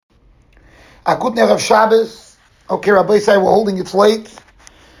Akut Nerev Shabbos. Okay, Rabbi say we're holding it late.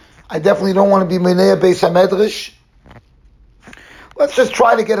 I definitely don't want to be Menei Beis HaMedrash. Let's just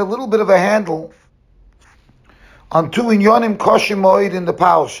try to get a little bit of a handle on two inyonim koshim moed in the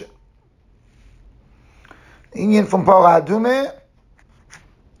Parsha. The inyan from Parah Adumeh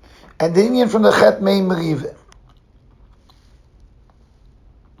and the inyan from the Chet Mei Merive.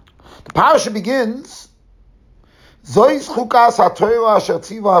 The Parsha begins, Zois Chukas HaTorah Asher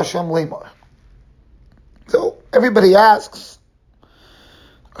Tziva Hashem Lemor. So everybody asks,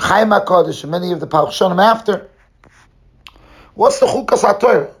 Chaim HaKadosh, and many of the Parshanim after, what's the Chukas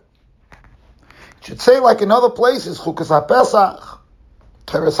HaTorah? It should say like in other places, Chukas HaPesach,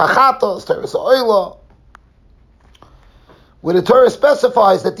 Teres HaChatos, Teres HaOila, where the Torah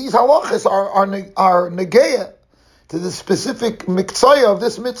specifies that these halachas are negeya to the specific mitzvah of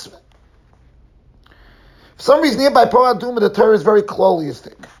this mitzvah. For some reason, here by Parah Adumeh, the Torah is very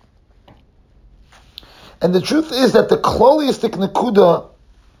klolistic. And the truth is that the klolistic nekuda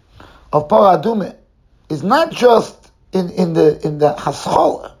of Parah Adumeh is not just in the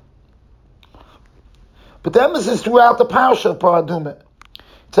haschala, but the emphasis throughout the parsha of Parah Adumeh.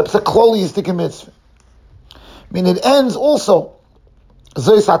 It's a klolistic mitzvah. I mean, it ends also,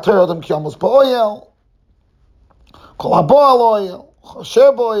 Zois HaTorah Adam Ki Amos Ba'oyel, Kol Habo Al Oyel,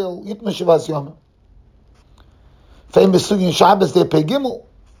 Chosher Ba'oyel, Yitma Shivas Yomim. Famous Sugi in Shabbos, they pay Gimel.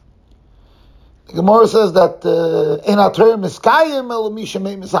 The Gemara says that Ein HaTorah Miskayim El Misha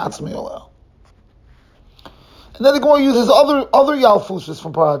Mei Misatzmi Olel. And then the Gemara uses other Yalfuses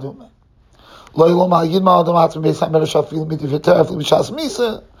from Parah Adumeh. Lo Yilom HaYid Ma Adam Atzmi Beis HaMedrash Afil Mitiv Yeter Afil B'Shas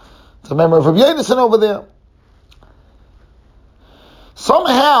Misa. It's a memory of Rabbi Yedison over there.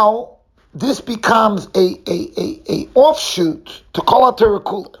 Somehow, this becomes a offshoot to Kol HaTorah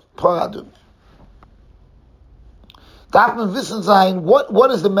Kula, Parah Adumeh. Dafman wissen sein,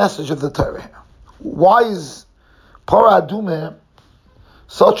 what is the message of the Torah here? Why is Parah Adumeh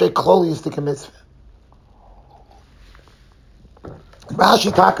such a klolistic mitzvah?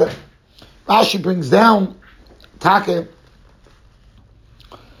 Rashi brings down Taka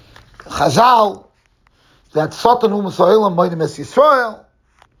Chazal that Satan U'Masoilam Moedim Es Yisrael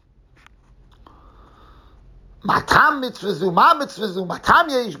Matam Mitzvazu, Ma Mitzvazu, Matam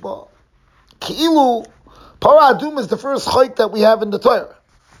Yeshbo Ki'ilu Parah Adumeh is the first chayk that we have in the Torah.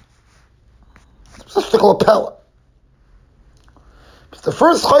 It's just a lapella. The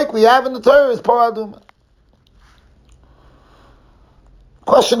first chayk we have in the Torah is Parah Adumeh.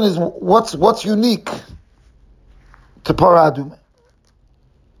 Question is, what's unique to Parah Adumeh?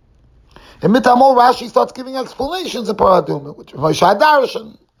 In Mitamol, Rashi starts giving explanations of Parah Adumeh, which Moshe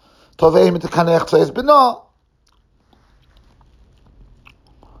Hadarshan, Tovei mit Kanech Tzayis B'no.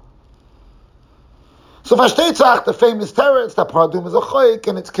 So Vashtetzach, the famous Torah, it's that Parah Adumeh is a chayk,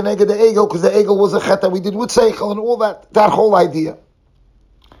 and it's connected to Egel, because the Egel was a chet that we did with Seichel, and all that whole idea.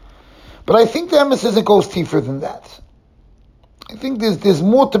 But I think the emphasis, it goes deeper than that. I think there's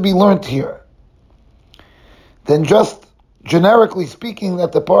more to be learned here than just generically speaking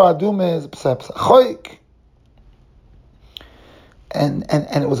that the Parah Adumeh is perhaps a chayk, and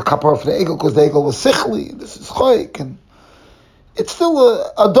it was a kapara for the Egel, because the Egel was sichli, this is chayk, and it's still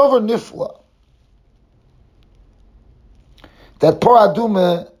a dover nifla. That Parah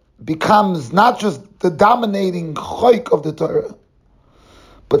Adumeh becomes not just the dominating chayk of the Torah,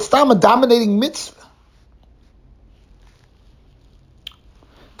 but still a dominating mitzvah.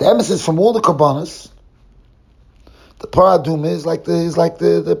 The emphasis from all the karbanos, the Parah Adumeh is like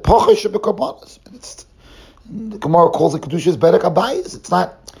the pochesh of the karbanos. The Gemara calls it Kedushas Berek Abayis. It's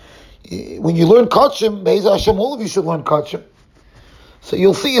not, when you learn Kachim, Be'ez Hashem, all of you should learn Kachim. So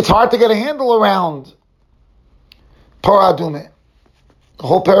you'll see it's hard to get a handle around Parah Adumeh. The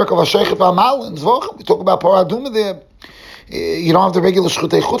whole parak of Hashechet V'Amal in Zvochem, we talk about Parah Adumeh there. You don't have the regular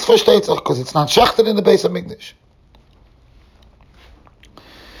Shchutei Chutz Verstetzach, because it's not shechted in the Beis HaMikdash.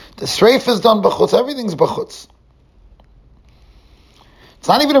 The streif is done b'chutz, everything's b'chutz. It's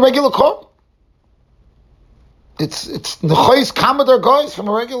not even a regular car. It's nechayis kamadar guys from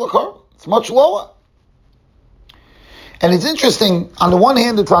a regular car. It's much lower. And it's interesting, on the one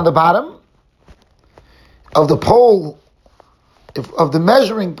hand, it's on the bottom of the pole, of the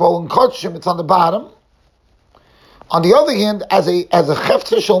measuring pole in Kodshim, it's on the bottom. On the other hand, as a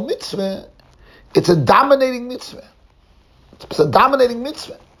chefzer shel mitzvah, it's a dominating mitzvah. It's a dominating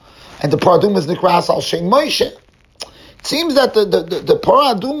mitzvah. And the Parah Adumeh is nikras al Shem Moshe. It seems that the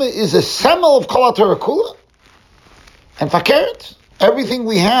Parah Adumeh is a semel of Kol HaTorah Kula. And fakert, everything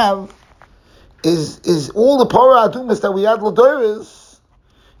we have is all the Parah Adumehs that we had l'doros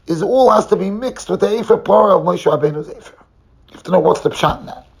is all has to be mixed with the Efer Parah of Moshe Rabbeinu's Efer. You have to know what's the pshat in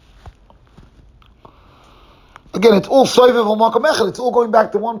that. Again, it's all soiviv or makam echad. It's all going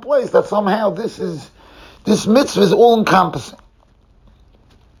back to one place. That somehow this mitzvah is all encompassing.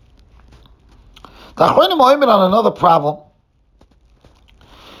 The Achronim Oimed on another problem.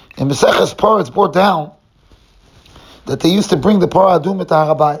 In Maseches Parah, it's brought down that they used to bring the Parah Adumah to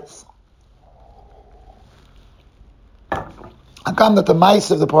Harabayis. I come that the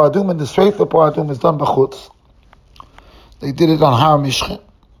mice of the Parah Adumah and the strafe of the Parah Adumah is done b'chutz. They did it on Har Mishcha.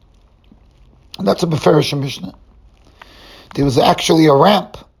 And that's a Beferish Mishnah. There was actually a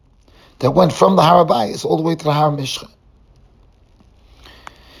ramp that went from the Harabayis all the way to the Har Mishcha.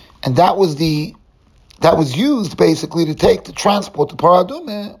 And that was used basically to transport the Parah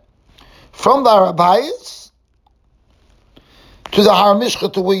Adumah from the Harabayis to the Har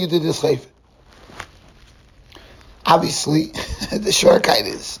Mishcha to where you did the Sefer. Obviously, the shortcut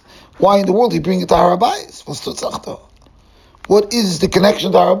is, why in the world do you bring it to Harabayis? What is the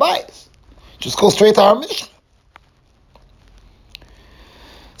connection to Harabayis? Just go straight to Har Mishcha.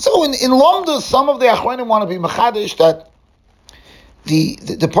 So in Lomda, some of the Achronim want to be mechadish that the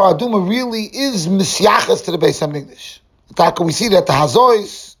Parah Adumah really is misyachas to the Beis HaMikdash. Taka, we see that the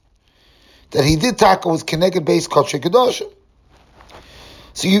Hazois that he did taka was Keneged Beis Kodshe Kedoshim.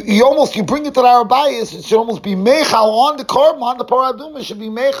 So you bring it to the Arabayis, it should almost be mechal on the korban, on the Parah Adumah, it should be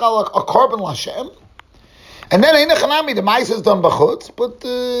mechal a korban l'Hashem. And then Einechanami, the mais is done b'chutz,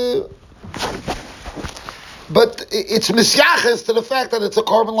 but it's misyachas to the fact that it's a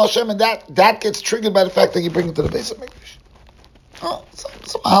korban l'Hashem, and that gets triggered by the fact that you bring it to the Beis HaMikdash. Oh, it's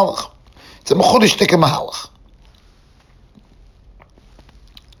a mahalach. It's a mechudish tika mahalach.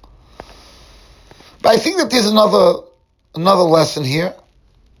 But I think that there's another lesson here,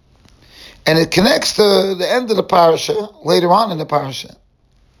 and it connects to the end of the parasha, later on in the parasha,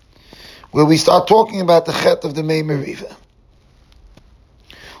 where we start talking about the chet of the Mei Meriva.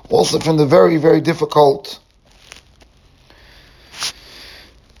 Also from the very, very difficult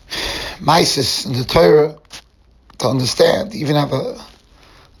maisis in the Torah to understand, even have an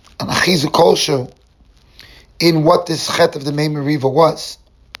achizu kosher in what this chet of the Mei Meriva was.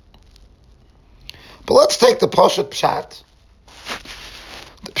 But let's take the Pashat Pshat.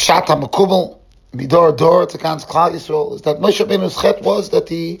 The Pshat HaMekubal, Midor Dor, to Kans Klal Yisrael, is that Moshe Rabbeinu's chet was that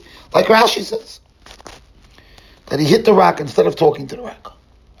he, like Rashi says, that he hit the rock instead of talking to the rock.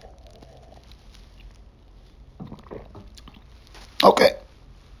 Okay.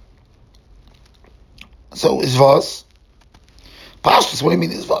 So, Izvaz. Parshas, what do you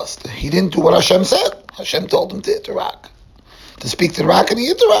mean Izvaz? He didn't do what Hashem said. Hashem told him to hit the rock. To speak to the rock, and he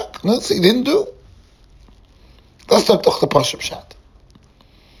hit the rock. No, so he didn't do. That's not the Pashat Pshat.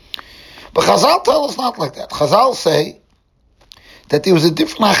 But Chazal tell us not like that. Chazal say that there was a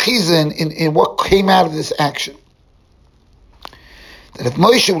different achiza in what came out of this action. That if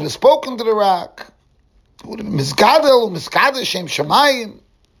Moshe would have spoken to the rock, it would have been Miskadel, Shem Shemayim.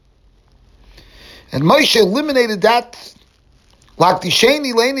 And Moshe eliminated that, like the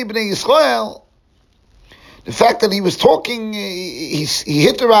Sheni Leini B'nai Yisrael. The fact that he was talking, he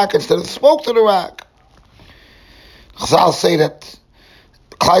hit the rock instead of spoke to the rock. Chazal say that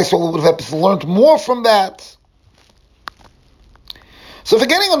Klal Yisrael would have learned more from that. So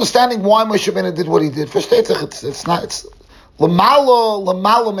forgetting understanding why Moshe Rabbeinu did what he did, it's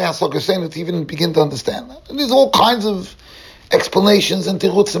lamalo me'asok, saying that to even begin to understand that. And there's all kinds of explanations and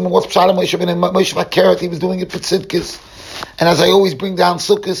tirutzim and what's pshat Moshe Rabbeinu. Moshe Fakeret, he was doing it for tzidkis. And as I always bring down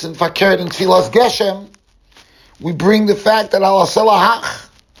sukkahs and Fakeret and tfilas geshem, we bring the fact that al asalahach.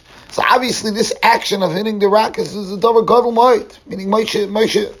 So obviously this action of hitting the rock is a double gadol moed, meaning Moshe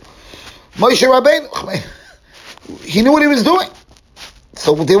Rabbeinu, he knew what he was doing.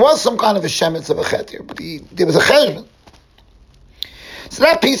 So there was some kind of a shemitz of a chet here, but there was a cheshbon. So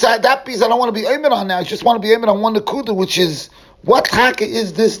that piece I don't want to be aimed on now. I just want to be aimed on one nakuda, which is, what taka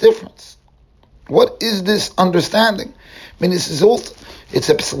is this difference? What is this understanding? I mean, this is also,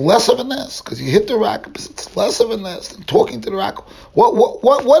 it's less of a nest, because you hit the rock, it's less of a nest than talking to the rock.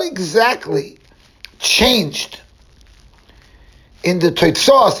 What exactly changed in the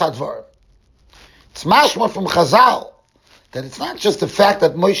Toitzos Hadvar? It's mashma from Chazal that it's not just the fact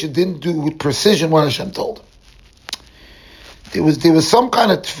that Moshe didn't do with precision what Hashem told him. There was some kind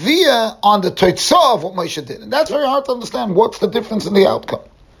of tviyah on the Toitzah of what Moshe did, and that's very hard to understand. What's the difference in the outcome?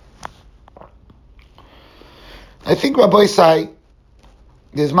 I think Rabbi say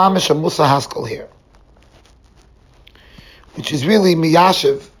there's mamish a Musa Haskell here, which is really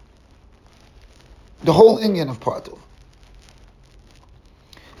miyashiv the whole inyan of Pardu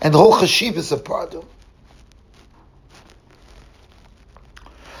and the whole chashivas of Pardu.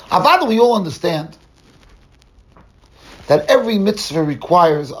 Avad, we all understand that every mitzvah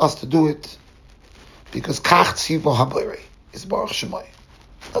requires us to do it Because kach tziva habayri is baruch shemai.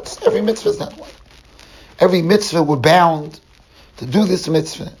 That's every mitzvah is that way. Every mitzvah we're bound to do this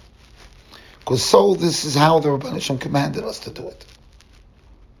mitzvah. Because so this is how the Rabbi Hashem commanded us to do it.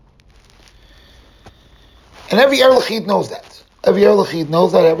 And every Erlachid knows that. Every Erlachid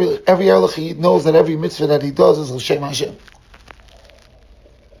knows that. Every Erlachid knows that every mitzvah that he does is L'Shem Hashem.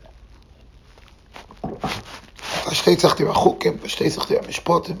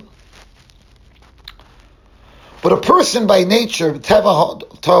 But a person by nature, Tava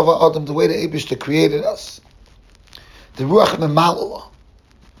Adam, the way the Eibishter created us, the Ruach Memalala,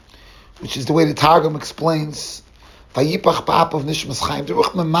 which is the way the Targum explains, Vayipach Ba'apav Nishmas Chaim. The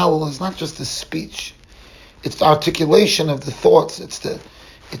Ruach Memalala is not just the speech; it's the articulation of the thoughts. It's the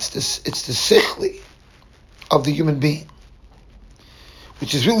sichli of the human being,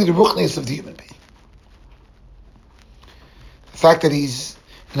 which is really the ruchnius of the human being. The fact that he's,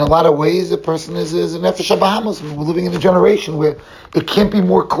 in a lot of ways, a person is a nefesh habahamas. We're living in a generation where it can't be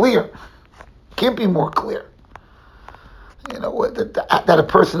more clear. Can't be more clear. You know, that a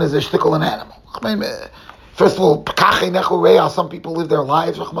person is a shtickle an animal. I mean, first of all, some people live their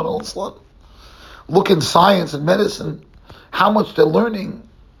lives. Look in science and medicine, how much they're learning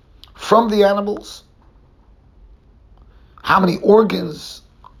from the animals. How many organs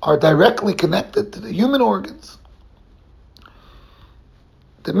are directly connected to the human organs.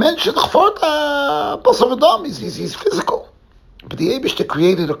 The mention he's physical. But the Eibishter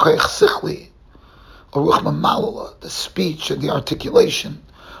created a koyach sichli, a ruach mamalala, the speech and the articulation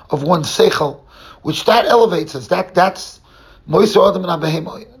of one seichel, which that elevates us. That's moiser adam and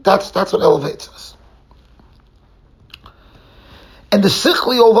abehemoy. That's what elevates us. And the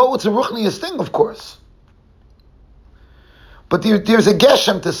sichli, although it's a ruchnius thing, of course, but there's a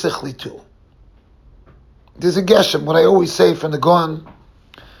geshem to sichli too. There's a geshem. What I always say from the Gaon,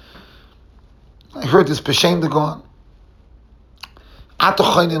 I heard this B'Shem the Gaon.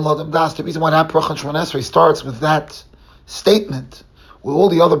 The reason why that bracha Shemon Esrei starts with that statement, with all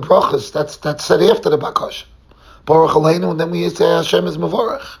the other brachas that's said after the bakash. Baruch Aleinu, and then we say Hashem is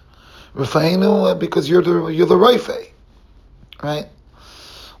Mavorach. Rafa'inu, because you're the Reifei. Right?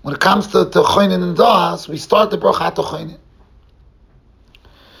 When it comes to Choinin and Das, we start the bracha at Choinin.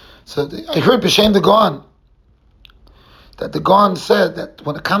 So I heard B'Shem the Gaon, that the Gaon said that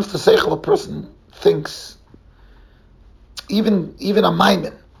when it comes to Seichel, a person thinks, even a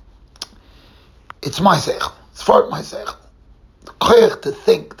Maimin, it's my Seichel, it's for my Seichel. The Koyach to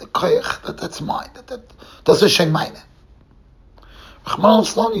think, the Koyach, that's mine, that's a Shem Meine. Rahman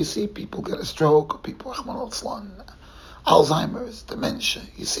al-Islam, you see people get a stroke, or people, Rahman al-Islam, Alzheimer's, dementia,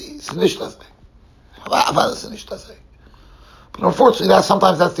 you see, it's nicht das. But unfortunately,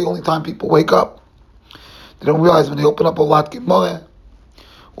 sometimes that's the only time people wake up. They don't realize when they open up a lot Gemara,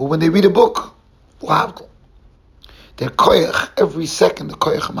 or when they read a book, their koyach, every second, the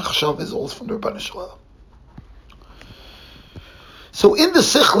koyach machshav is all from the Rebbeinu Shalom. So in the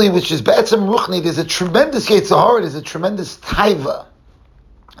sichli, which is Ba'atzim Ruchni, there's a tremendous Yetzirah, there's a tremendous taiva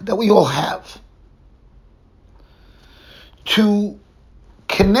that we all have to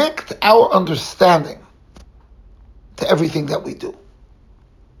connect our understanding to everything that we do.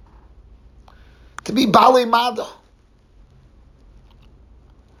 To be Balei Mada,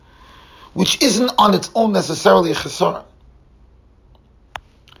 which isn't on its own necessarily a chesaron.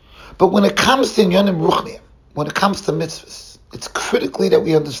 But when it comes to Inyanim Ruchniim, when it comes to mitzvahs, it's critically that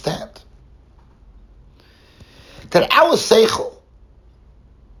we understand that our seichel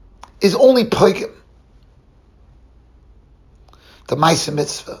is only poigim, the Maaseh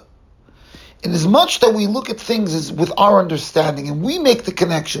mitzvah. In as much that we look at things as with our understanding and we make the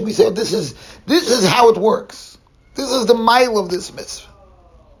connection, we say, oh, this is how it works. This is the mile of this mitzvah.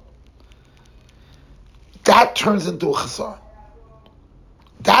 That turns into a chasar.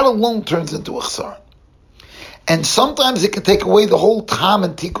 That alone turns into a chasar. And sometimes it can take away the whole tam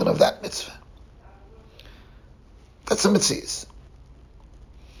and tikkun of that mitzvah. That's a mitzvah.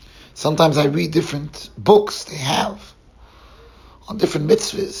 Sometimes I read different books they have on different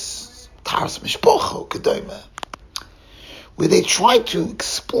mitzvahs, Tars Mishpocho, Kedayma, where they try to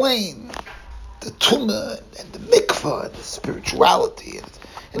explain the tumah and the mikvah and the spirituality,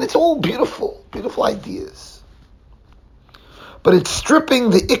 and it's all beautiful ideas. But it's stripping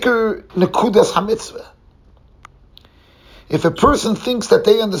the ikar nekudas hamitzvah. If a person thinks that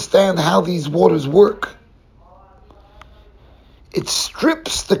they understand how these waters work, it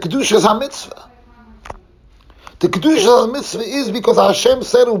strips the kedushas hamitzvah. The Kedusha of the Mitzvah is because Hashem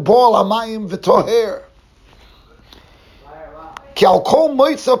said, Ubal Amayim V'toher. Ki al kol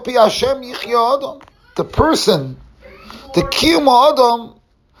moitza pi Hashem yichya Adam. The person, the kiyum Adam,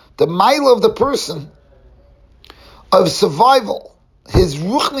 the mile of the person, of survival, his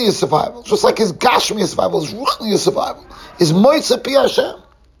ruchniya survival, just like his gashmiya survival, his ruchniya survival, is Moitza Pi Hashem.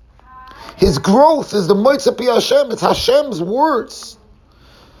 His growth is the Moitza Pi Hashem. It's Hashem's words.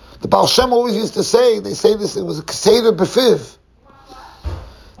 The Baal Shem always used to say, they say this, it was a Keseder Befiv,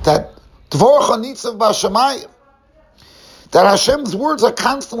 that Dvorcha Nitzav B'Hashemayim, that Hashem's words are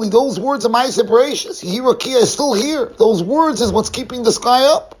constantly, those words are Ma'aseh Bereishis. Yirakia is still here. Those words is what's keeping the sky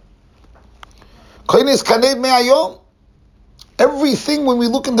up. Koines Kaned Me'ayom. Everything, when we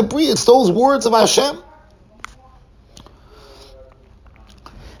look in the Bria, it's those words of Hashem.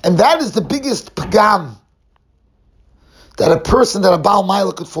 And that is the biggest pagam that a person, that a Baal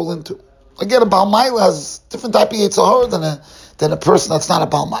Maila could fall into. Again, a Baal Maila has different type of Yetzirah than a person that's not a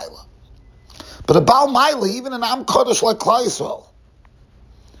Baal Maila. But a Baal Maila, even an Am Kodesh like Klal Yisrael,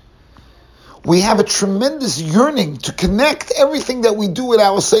 we have a tremendous yearning to connect everything that we do with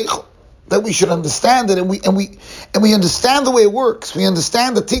our seichel, that we should understand it, and we understand the way it works. We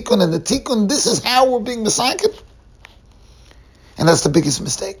understand the tikkun, and the tikkun, this is how we're being misaked. And that's the biggest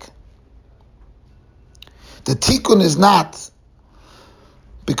mistake. The tikkun is not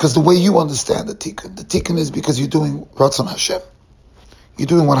because the way you understand the tikkun. The tikkun is because you're doing Ratzon Hashem. You're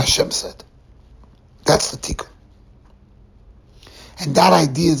doing what Hashem said. That's the tikkun. And that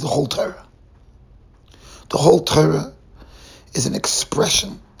idea is the whole Torah. The whole Torah is an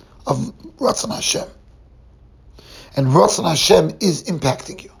expression of Ratzon Hashem. And Ratzon Hashem is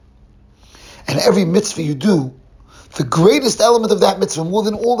impacting you. And every mitzvah you do, the greatest element of that mitzvah, more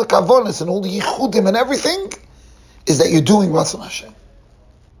than all the kavonis and all the yichudim and everything, is that you're doing Ratzon Hashem.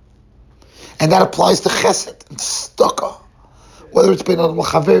 And that applies to chesed and tzedakah, whether it's bein adam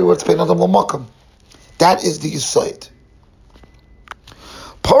l'chaveri, whether it's bein adam l'makam. That is the yesod.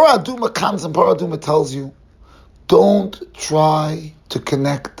 Parah Aduma comes and Parah Aduma tells you, don't try to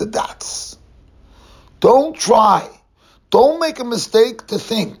connect the dots. Don't try. Don't make a mistake to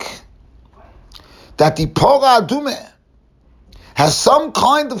think that the Parah Aduma has some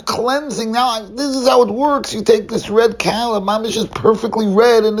kind of cleansing. Now, this is how it works. You take this red cow, and mamish is perfectly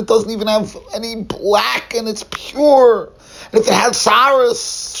red, and it doesn't even have any black, and it's pure. And if it had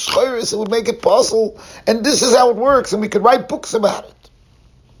saras, shayris, it would make it possible. And this is how it works, and we could write books about it.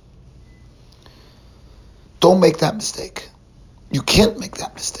 Don't make that mistake. You can't make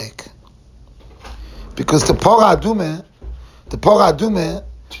that mistake. Because the Parah Aduma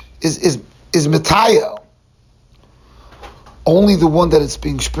is Metayo. Only the one that it's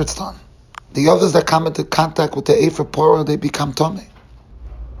being spritzed on. The others that come into contact with the Efer Parah, they become Tomei.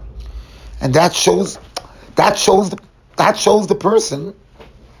 And that shows the person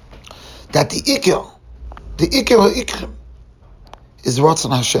that the Ikr is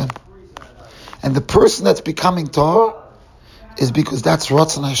Ratzon Hashem. And the person that's becoming Torah is because that's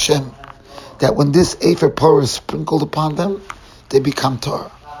Ratzon Hashem. That when this Efer Parah is sprinkled upon them, they become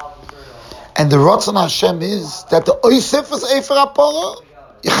Torah. And the Ratzon Hashem is that the Oisef is Efer HaParah,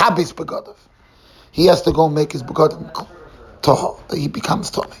 Yichabis Begodav. He has to go make his Begodim Torah. He becomes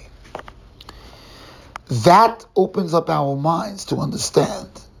Torah. That opens up our minds to understand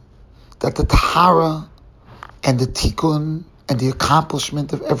that the Tahara and the Tikkun and the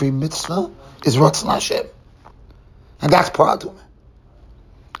accomplishment of every mitzvah is Ratzon Hashem. And that's Parah Aduma.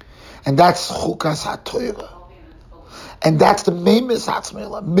 And that's Chukas HaTorah. And that's the Meimis Atzmei.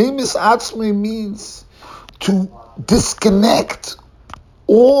 Meimis Atzmei means to disconnect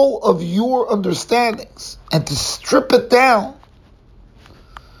all of your understandings and to strip it down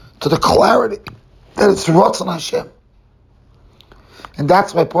to the clarity that it's Ratzon Hashem. And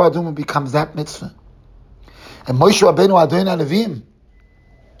that's why Parah Aduma becomes that mitzvah. And Moshe Rabbeinu Adonai Nevi'im,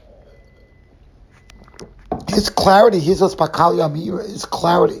 his clarity, his Aspakal Yamira, his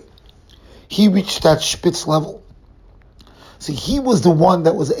clarity, he reached that spitz level. See, he was the one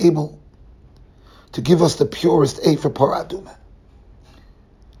that was able to give us the purest A for Parah Aduma.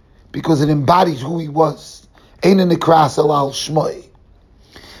 Because it embodies who he was. Eina Nikras Elal Shmoi.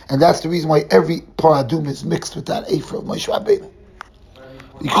 And that's the reason why every Parah Aduma is mixed with that Efer of Moshe Rabbeinu.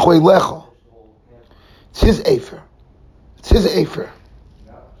 Yichoi Lecha. It's his Efer. It's his Efer.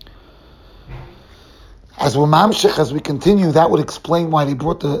 As we mamshech, as we continue, that would explain why they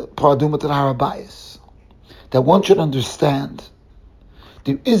brought the Parah Aduma to the Har HaBayis. That one should understand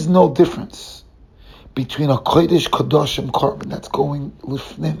there is no difference between a Kodesh Kadoshim carbon that's going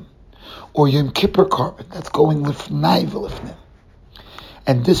Lifnim or Yom Kippur carbon that's going Lifnai V'Lifnim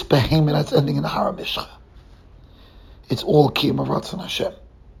and this behemoth that's ending in the Har HaMishcha. It's all Kiyum of Ratzon Hashem.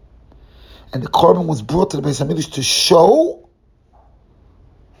 And the carbon was brought to the Beis HaMikdash to show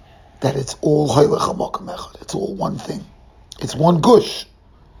that it's all Haylech HaMokam Echad. It's all one thing. It's one gush.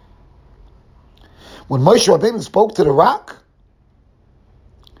 When Moshe Rabbeinu spoke to the rock,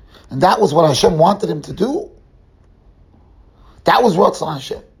 and that was what Hashem wanted him to do, that was Ratzon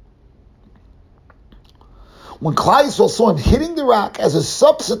Hashem. When Klal Yisrael saw him hitting the rock as a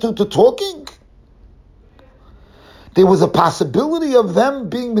substitute to talking, there was a possibility of them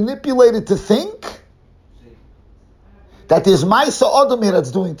being manipulated to think that there's Ma'isa Adam here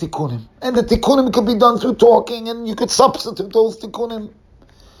that's doing tikkunim. And the tikkunim could be done through talking, and you could substitute those tikkunim.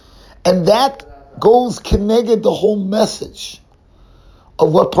 And that goes connected the whole message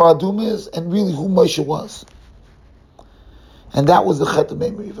of what Paradum is and really who Moshe was. And that was the Chet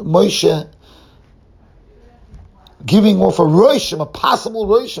HaMeimer. Moshe giving off a roshim, a possible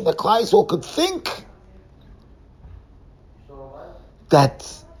roshim that Klal Yisrael could think that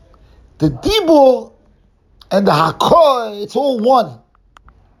the dibur and the hakor, it's all one.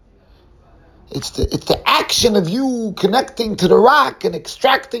 It's the action of you connecting to the rock and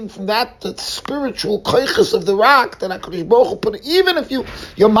extracting from that the spiritual koiches of the rock that HaKadosh Baruch Hu put. Even if your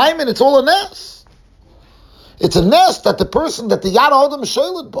maimin, it's all a nest. It's a nest that the person that the Yad Adam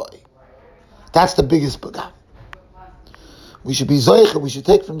shoyled by. That's the biggest bagam. We should be zoicha. We should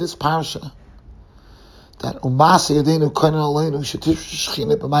take from this parsha that umasi yadeinu koinen aleinu shetish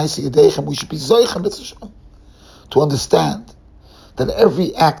shchina b'maisi yadechem. We should be zoicha mitzvah to understand that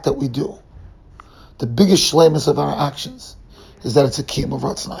every act that we do, the biggest shleimus of our actions is that it's a kiyum of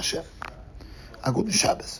Ratzon Hashem. A good Shabbos.